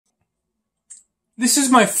This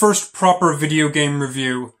is my first proper video game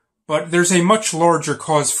review, but there's a much larger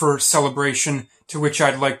cause for celebration to which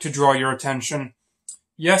I'd like to draw your attention.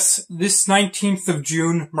 Yes, this 19th of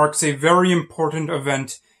June marks a very important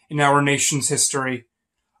event in our nation's history.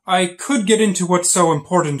 I could get into what's so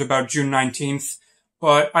important about June 19th,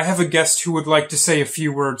 but I have a guest who would like to say a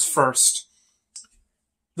few words first.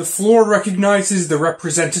 The floor recognizes the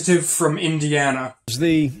representative from Indiana.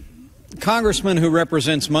 The congressman who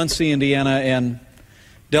represents Muncie, Indiana, and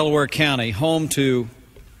Delaware County, home to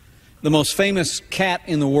the most famous cat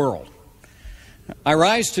in the world. I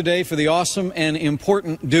rise today for the awesome and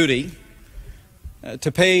important duty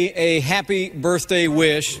to pay a happy birthday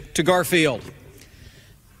wish to Garfield.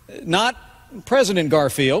 Not President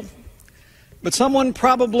Garfield, but someone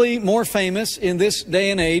probably more famous in this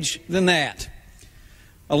day and age than that.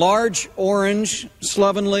 A large, orange,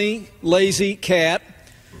 slovenly, lazy cat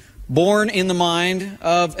born in the mind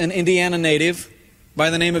of an Indiana native by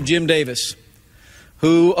the name of Jim Davis,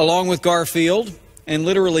 who, along with Garfield and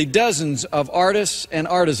literally dozens of artists and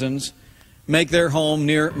artisans, make their home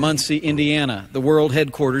near Muncie, Indiana, the world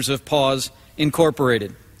headquarters of Paws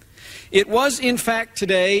Incorporated. It was, in fact,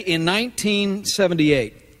 today in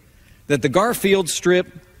 1978 that the Garfield strip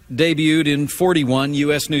debuted in 41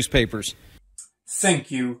 U.S. newspapers.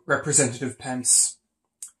 Thank you, Representative Pence.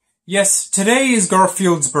 Yes, today is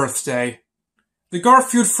Garfield's birthday. The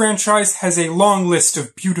Garfield franchise has a long list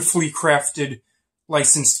of beautifully crafted,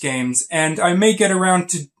 licensed games, and I may get around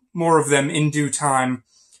to more of them in due time.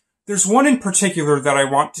 There's one in particular that I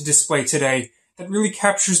want to display today that really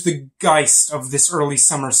captures the geist of this early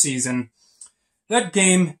summer season. That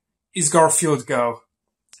game is Garfield Go.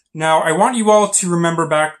 Now, I want you all to remember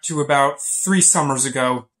back to about 3 summers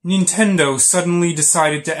ago. Nintendo suddenly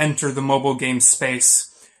decided to enter the mobile game space.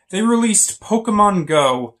 They released Pokemon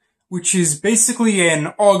Go, which is basically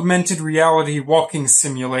an augmented reality walking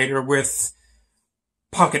simulator with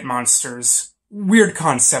pocket monsters. Weird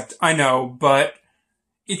concept, I know, but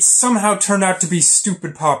it somehow turned out to be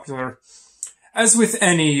stupid popular. As with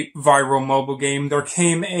any viral mobile game, there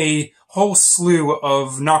came a whole slew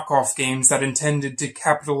of knockoff games that intended to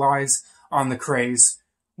capitalize on the craze.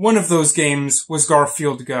 One of those games was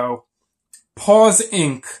Garfield Go. Paws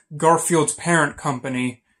Inc., Garfield's parent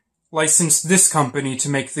company, licensed this company to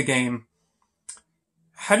make the game.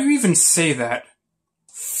 How do you even say that?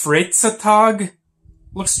 Freizatag?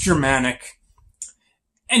 Looks Germanic.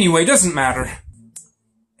 Anyway, doesn't matter.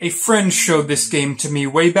 A friend showed this game to me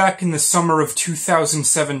way back in the summer of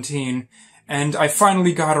 2017, and I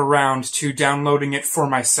finally got around to downloading it for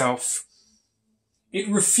myself. It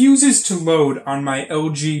refuses to load on my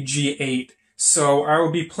LG G8, so I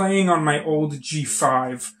will be playing on my old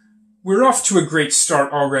G5. We're off to a great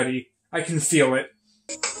start already. I can feel it.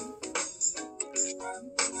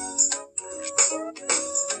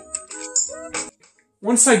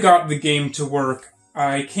 Once I got the game to work,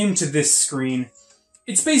 I came to this screen.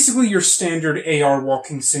 It's basically your standard AR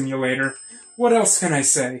walking simulator. What else can I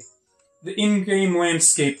say? The in-game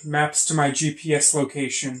landscape maps to my GPS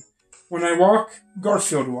location. When I walk,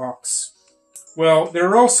 Garfield walks. Well, there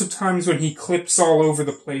are also times when he clips all over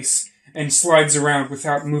the place and slides around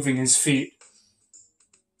without moving his feet.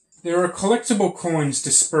 There are collectible coins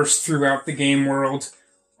dispersed throughout the game world.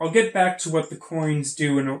 I'll get back to what the coins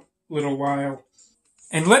do in a little while.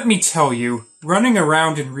 And let me tell you, running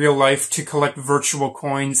around in real life to collect virtual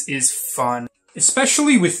coins is fun.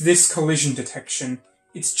 Especially with this collision detection.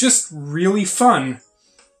 It's just really fun.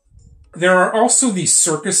 There are also these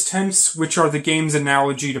circus tents, which are the game's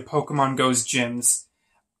analogy to Pokemon Go's gyms.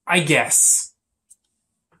 I guess.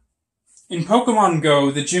 In Pokemon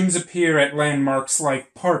Go, the gyms appear at landmarks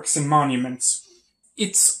like parks and monuments.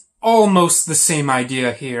 It's almost the same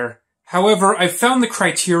idea here. However, I've found the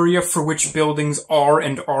criteria for which buildings are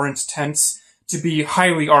and aren't tents to be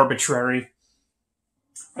highly arbitrary.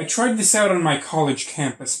 I tried this out on my college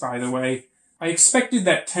campus, by the way. I expected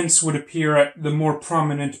that tents would appear at the more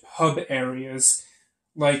prominent hub areas,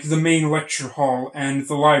 like the main lecture hall and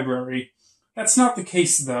the library. That's not the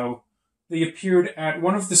case, though. They appeared at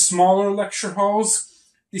one of the smaller lecture halls,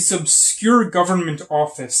 this obscure government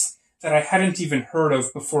office that I hadn't even heard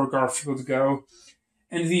of before Garfield Go,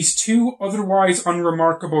 and these 2 otherwise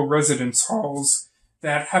unremarkable residence halls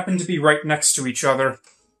that happen to be right next to each other.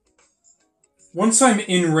 Once I'm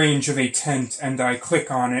in range of a tent and I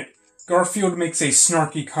click on it, Garfield makes a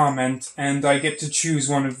snarky comment, and I get to choose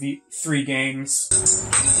one of the 3 games.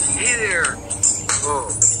 Hey there! Oh,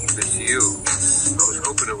 it's you. I was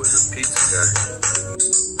hoping it was a pizza guy.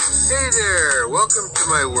 Hey there! Welcome to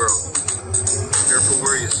my world. Careful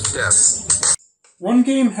where you step. One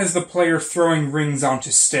game has the player throwing rings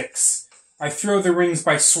onto sticks. I throw the rings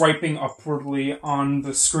by swiping upwardly on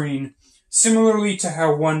the screen, similarly to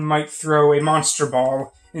how one might throw a monster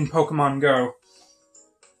ball in Pokemon Go.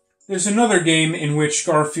 There's another game in which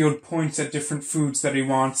Garfield points at different foods that he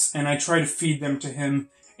wants, and I try to feed them to him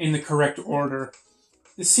in the correct order.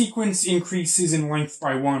 The sequence increases in length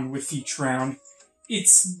by 1 with each round.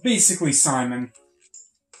 It's basically Simon.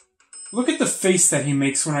 Look at the face that he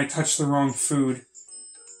makes when I touch the wrong food.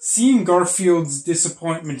 Seeing Garfield's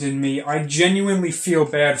disappointment in me, I genuinely feel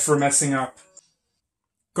bad for messing up.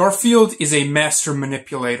 Garfield is a master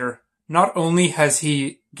manipulator. Not only has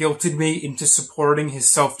he guilted me into supporting his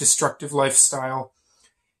self-destructive lifestyle,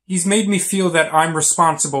 he's made me feel that I'm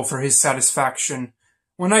responsible for his satisfaction.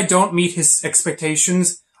 When I don't meet his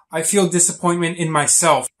expectations, I feel disappointment in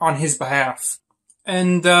myself on his behalf.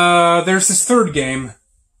 And, there's this third game.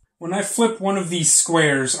 When I flip one of these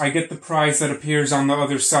squares, I get the prize that appears on the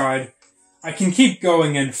other side. I can keep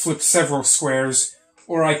going and flip several squares,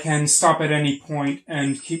 or I can stop at any point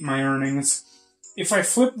and keep my earnings. If I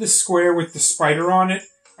flip the square with the spider on it,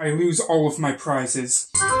 I lose all of my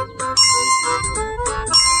prizes.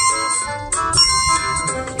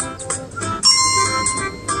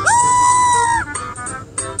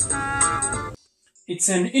 It's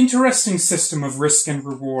an interesting system of risk and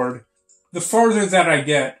reward. The farther that I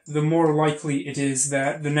get, the more likely it is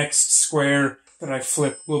that the next square that I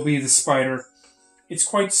flip will be the spider. It's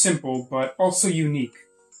quite simple, but also unique.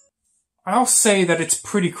 I'll say that it's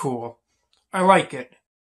pretty cool. I like it.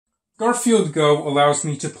 Garfield Go allows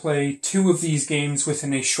me to play 2 of these games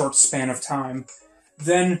within a short span of time.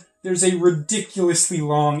 Then, there's a ridiculously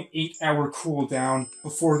long 8-hour cooldown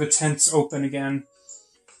before the tents open again.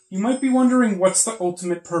 You might be wondering what's the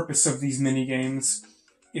ultimate purpose of these minigames.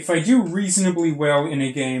 If I do reasonably well in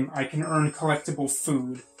a game, I can earn collectible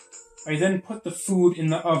food. I then put the food in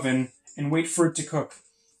the oven and wait for it to cook.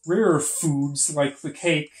 Rarer foods, like the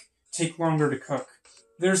cake, take longer to cook.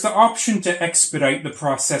 There's the option to expedite the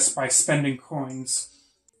process by spending coins.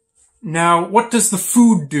 Now, what does the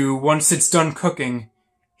food do once it's done cooking?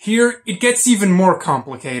 Here, it gets even more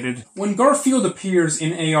complicated. When Garfield appears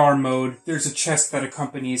in AR mode, there's a chest that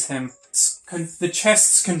accompanies him. The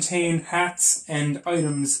chests contain hats and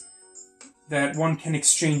items that one can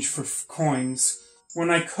exchange for coins. When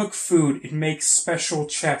I cook food, it makes special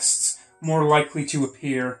chests more likely to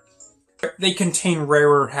appear. They contain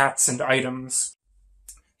rarer hats and items.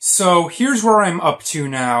 So, here's where I'm up to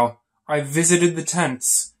now. I've visited the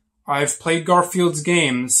tents. I've played Garfield's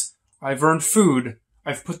games. I've earned food.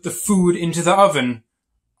 I've put the food into the oven.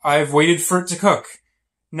 I've waited for it to cook.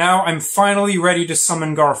 Now I'm finally ready to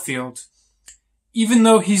summon Garfield. Even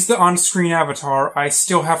though he's the on-screen avatar, I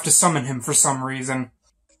still have to summon him for some reason.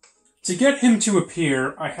 To get him to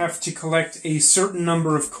appear, I have to collect a certain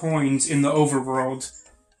number of coins in the overworld.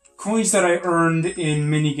 Coins that I earned in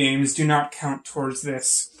minigames do not count towards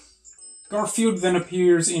this. Garfield then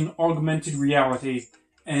appears in augmented reality,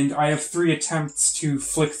 and I have 3 attempts to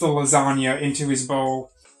flick the lasagna into his bowl.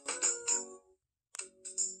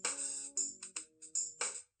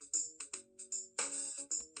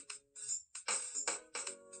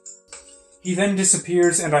 He then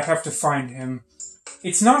disappears and I have to find him.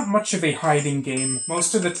 It's not much of a hiding game.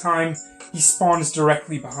 Most of the time, he spawns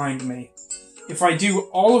directly behind me. If I do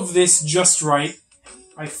all of this just right,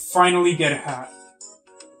 I finally get a hat.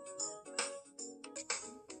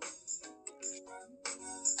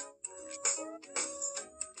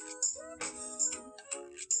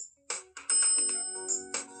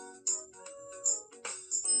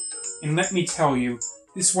 And let me tell you,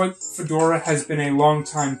 this white fedora has been a long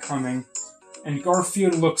time coming, and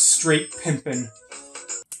Garfield looks straight pimpin'.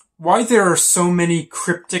 Why there are so many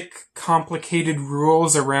cryptic, complicated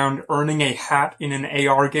rules around earning a hat in an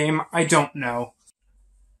AR game, I don't know.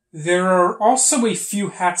 There are also a few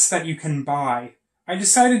hats that you can buy. I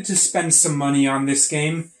decided to spend some money on this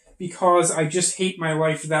game because I just hate my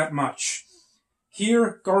life that much.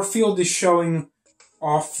 Here, Garfield is showing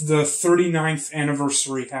off the 39th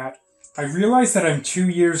anniversary hat. I realize that I'm 2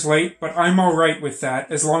 years late, but I'm alright with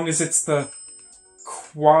that, as long as it's the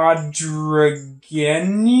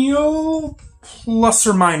quadriennial plus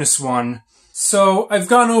or minus 1. So, I've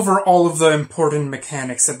gone over all of the important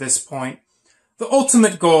mechanics at this point. The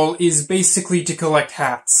ultimate goal is basically to collect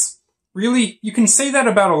hats. Really, you can say that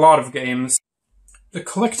about a lot of games. The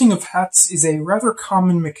collecting of hats is a rather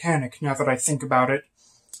common mechanic now that I think about it.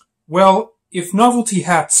 Well, if novelty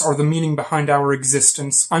hats are the meaning behind our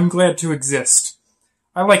existence, I'm glad to exist.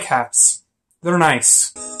 I like hats. They're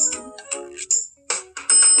nice.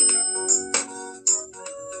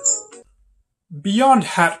 Beyond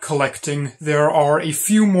hat collecting, there are a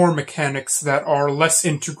few more mechanics that are less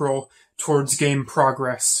integral towards game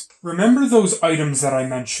progress. Remember those items that I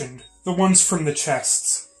mentioned, the ones from the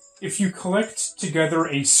chests. If you collect together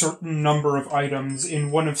a certain number of items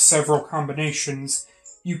in one of several combinations,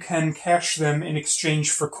 you can cash them in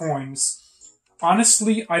exchange for coins.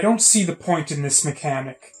 Honestly, I don't see the point in this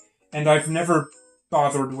mechanic, and I've never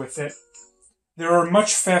bothered with it. There are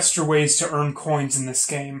much faster ways to earn coins in this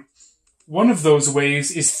game. One of those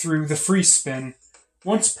ways is through the free spin.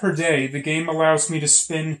 Once per day, the game allows me to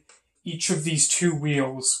spin each of these two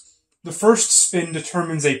wheels. The first spin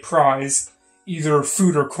determines a prize, either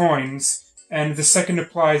food or coins, and the second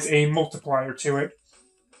applies a multiplier to it.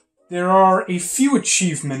 There are a few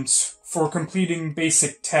achievements for completing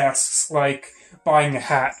basic tasks, like buying a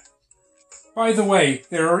hat. By the way,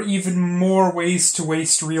 there are even more ways to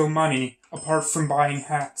waste real money, apart from buying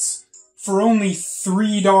hats. For only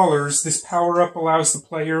 $3, this power-up allows the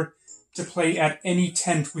player to play at any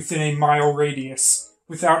tent within a mile radius,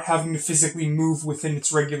 without having to physically move within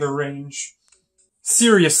its regular range.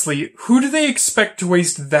 Seriously, who do they expect to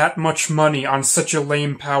waste that much money on such a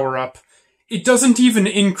lame power-up? It doesn't even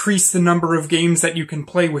increase the number of games that you can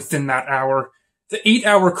play within that hour. The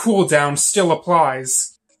 8-hour cooldown still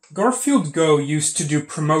applies. Garfield Go used to do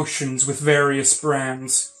promotions with various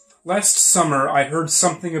brands. Last summer, I heard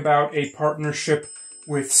something about a partnership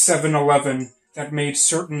with 7-Eleven that made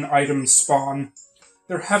certain items spawn.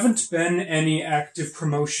 There haven't been any active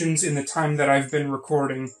promotions in the time that I've been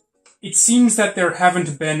recording. It seems that there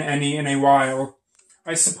haven't been any in a while.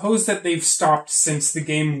 I suppose that they've stopped since the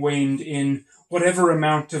game waned in whatever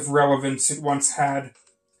amount of relevance it once had.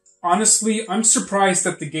 Honestly, I'm surprised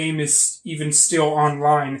that the game is even still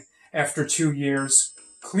online after 2 years.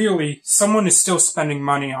 Clearly, someone is still spending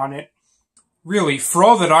money on it. Really, for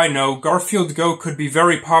all that I know, Garfield Go could be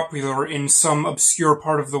very popular in some obscure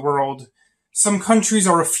part of the world. Some countries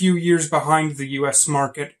are a few years behind the US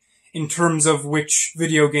market in terms of which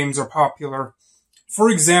video games are popular. For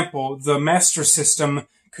example, the Master System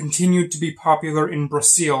continued to be popular in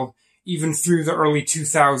Brazil, even through the early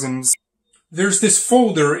 2000s. There's this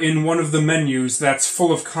folder in one of the menus that's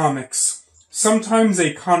full of comics. Sometimes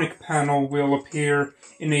a comic panel will appear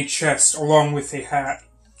in a chest along with a hat.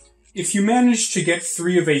 If you manage to get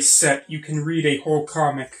 3 of a set, you can read a whole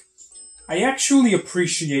comic. I actually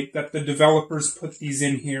appreciate that the developers put these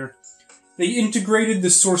in here. They integrated the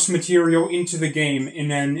source material into the game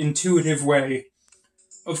in an intuitive way.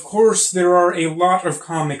 Of course, there are a lot of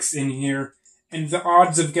comics in here, and the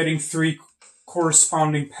odds of getting 3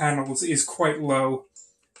 corresponding panels is quite low.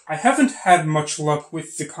 I haven't had much luck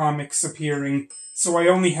with the comics appearing, so I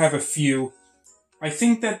only have a few. I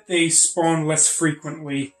think that they spawn less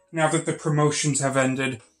frequently now that the promotions have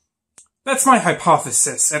ended. That's my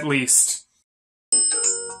hypothesis, at least.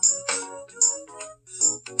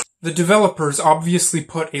 The developers obviously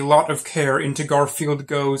put a lot of care into Garfield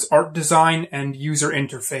Go's art design and user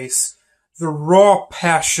interface. The raw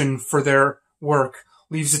passion for their work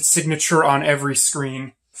leaves its signature on every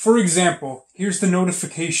screen. For example, here's the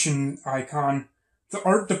notification icon. The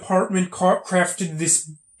art department crafted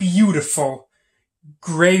this beautiful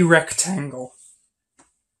gray rectangle.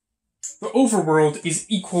 The overworld is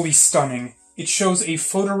equally stunning. It shows a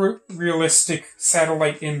photorealistic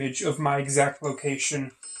satellite image of my exact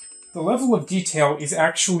location. The level of detail is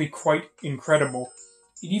actually quite incredible.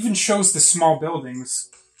 It even shows the small buildings.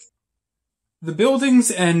 The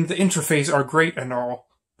buildings and the interface are great and all,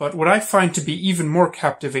 but what I find to be even more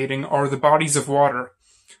captivating are the bodies of water.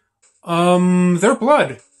 They're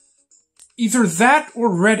blood. Either that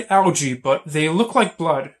or red algae, but they look like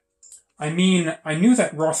blood. I mean, I knew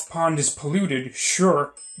that Roth Pond is polluted,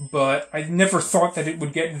 sure, but I never thought that it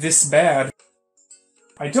would get this bad.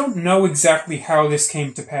 I don't know exactly how this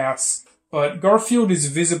came to pass, but Garfield is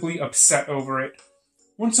visibly upset over it.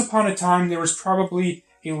 Once upon a time, there was probably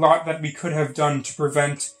a lot that we could have done to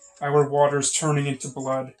prevent our waters turning into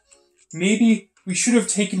blood. Maybe we should have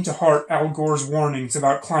taken to heart Al Gore's warnings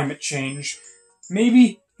about climate change.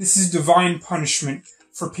 Maybe this is divine punishment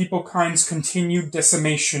for peoplekind's continued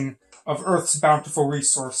decimation of Earth's bountiful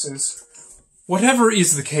resources. Whatever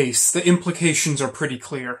is the case, the implications are pretty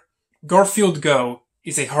clear. Garfield Go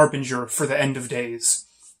is a harbinger for the end of days.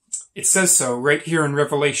 It says so right here in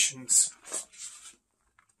Revelations.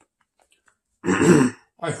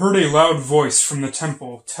 I heard a loud voice from the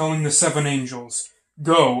temple telling the 7 angels,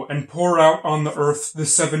 "Go and pour out on the earth the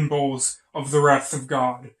 7 bowls of the wrath of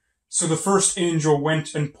God." So the first angel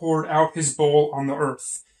went and poured out his bowl on the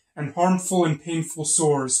earth, and harmful and painful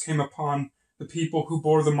sores came upon the people who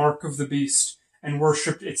bore the mark of the beast and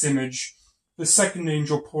worshipped its image. The second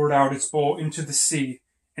angel poured out its bowl into the sea,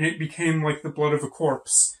 and it became like the blood of a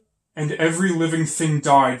corpse. and every living thing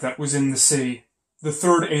died that was in the sea. The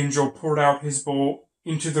third angel poured out his bowl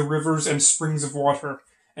into the rivers and springs of water,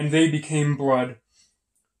 and they became blood.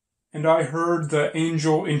 And I heard the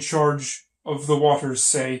angel in charge of the waters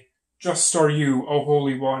say, Just are you, O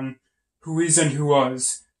Holy One, who is and who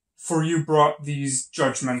was, for you brought these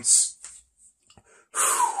judgments.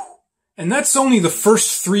 And that's only the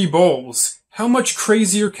first 3 bowls. How much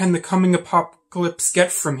crazier can the coming apocalypse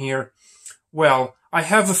get from here? Well, I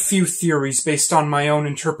have a few theories based on my own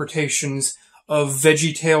interpretations of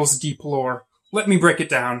VeggieTales' deep lore. Let me break it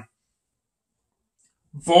down.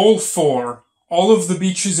 Bowl 4. All of the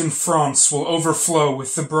beaches in France will overflow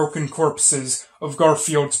with the broken corpses of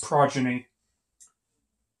Garfield's progeny.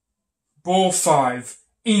 Bowl 5.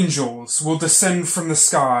 Angels will descend from the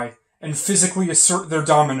sky and physically assert their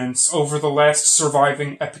dominance over the last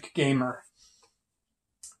surviving epic gamer.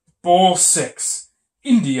 Bowl 6.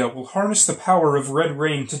 India will harness the power of red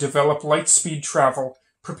rain to develop light-speed travel,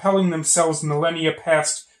 propelling themselves millennia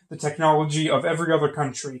past the technology of every other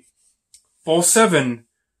country. Bowl 7.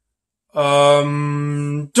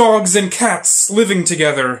 Dogs and cats living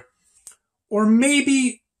together. Or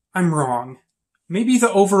maybe I'm wrong. Maybe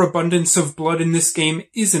the overabundance of blood in this game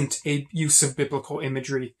isn't a use of biblical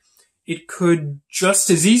imagery. It could just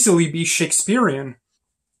as easily be Shakespearean.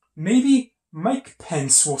 Maybe Mike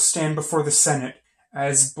Pence will stand before the Senate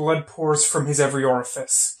as blood pours from his every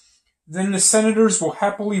orifice. Then the senators will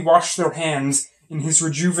happily wash their hands in his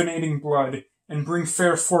rejuvenating blood and bring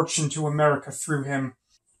fair fortune to America through him.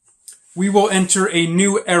 We will enter a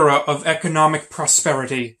new era of economic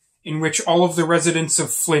prosperity, in which all of the residents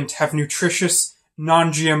of Flint have nutritious,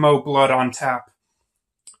 non-GMO blood on tap.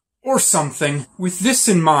 Or something. With this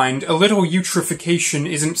in mind, a little eutrophication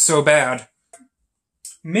isn't so bad.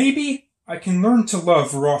 Maybe I can learn to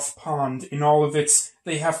love Roth Pond in all of its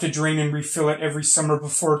they have to drain and refill it every summer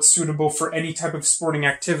before it's suitable for any type of sporting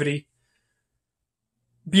activity.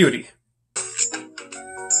 Beauty.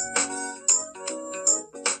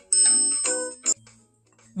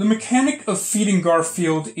 The mechanic of feeding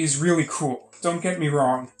Garfield is really cool, don't get me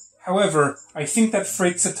wrong. However, I think that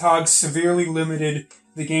Freitzetag severely limited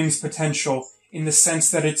the game's potential in the sense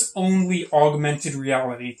that it's only augmented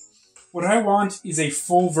reality. What I want is a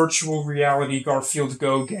full virtual reality Garfield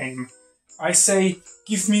Go game. I say,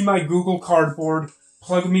 give me my Google Cardboard,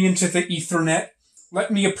 plug me into the Ethernet, let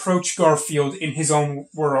me approach Garfield in his own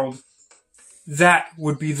world. That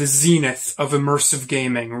would be the zenith of immersive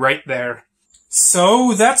gaming, right there.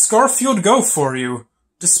 So, that's Garfield Go for you.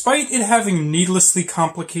 Despite it having needlessly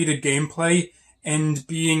complicated gameplay and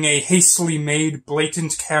being a hastily made,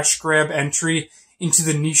 blatant cash grab entry into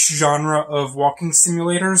the niche genre of walking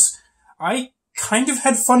simulators, I kind of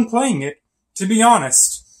had fun playing it, to be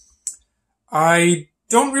honest. I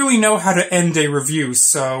don't really know how to end a review,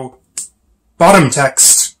 so... Bottom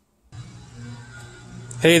text.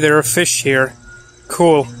 Hey, there are fish here.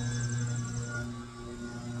 Cool.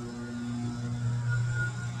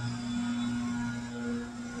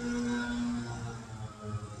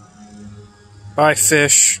 Bye,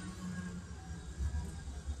 fish.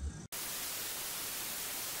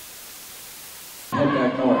 Head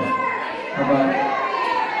back north. How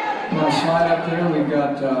about, slide up there, we've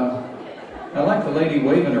got, I like the lady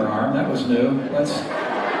waving her arm, that was new. Let's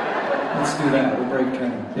do that, we'll break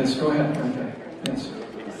training. Yes, go ahead, okay, yes.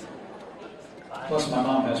 Plus my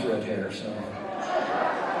mom has red hair, so...